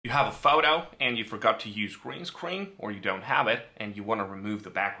You have a photo and you forgot to use green screen, or you don't have it and you want to remove the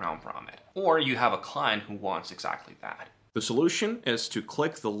background from it. Or you have a client who wants exactly that. The solution is to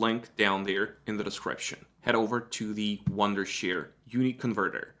click the link down there in the description. Head over to the Wondershare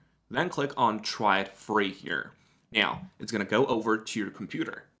UniConverter. Then click on Try It Free here. Now, it's going to go over to your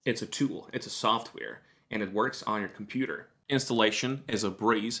computer. It's a tool, it's a software, and it works on your computer. Installation is a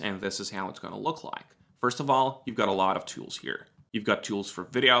breeze, and this is how it's going to look like. First of all, you've got a lot of tools here. You've got tools for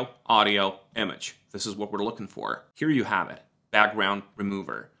video, audio, image. This is what we're looking for. Here you have it, background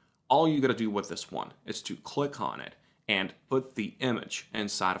remover. All you got to do with this one is to click on it and put the image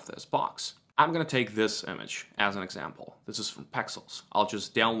inside of this box. I'm going to take this image as an example. This is from Pexels. I'll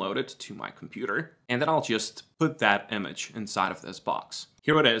just download it to my computer, and then I'll just put that image inside of this box.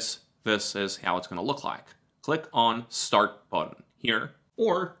 Here it is. This is how it's going to look like. Click on Start button here,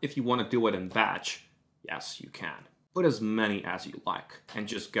 or if you want to do it in batch, yes, you can. Put as many as you like, and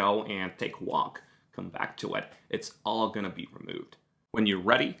just go and take a walk. Come back to it. It's all going to be removed. When you're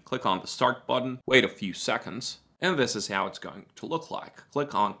ready, click on the Start button, wait a few seconds, and this is how it's going to look like.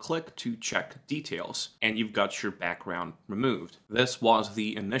 Click on Click to check details, and you've got your background removed. This was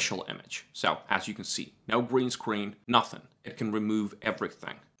the initial image. So, as you can see, no green screen, nothing. It can remove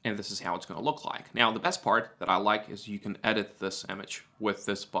everything. And this is how it's going to look like. Now, the best part that I like is you can edit this image with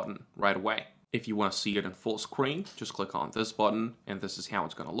this button right away. If you want to see it in full screen, just click on this button, and this is how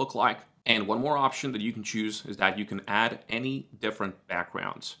it's going to look like. And one more option that you can choose is that you can add any different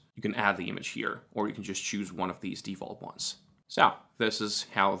backgrounds. You can add the image here, or you can just choose one of these default ones. So, this is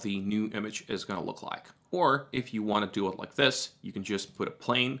how the new image is going to look like. Or, if you want to do it like this, you can just put a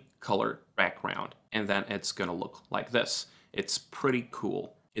plain color background, and then it's going to look like this. It's pretty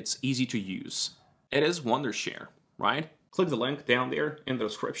cool. It's easy to use. It is Wondershare, right? Click the link down there in the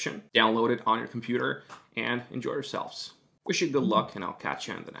description, download it on your computer, and enjoy yourselves. Wish you good luck, and I'll catch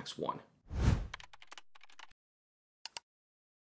you in the next one.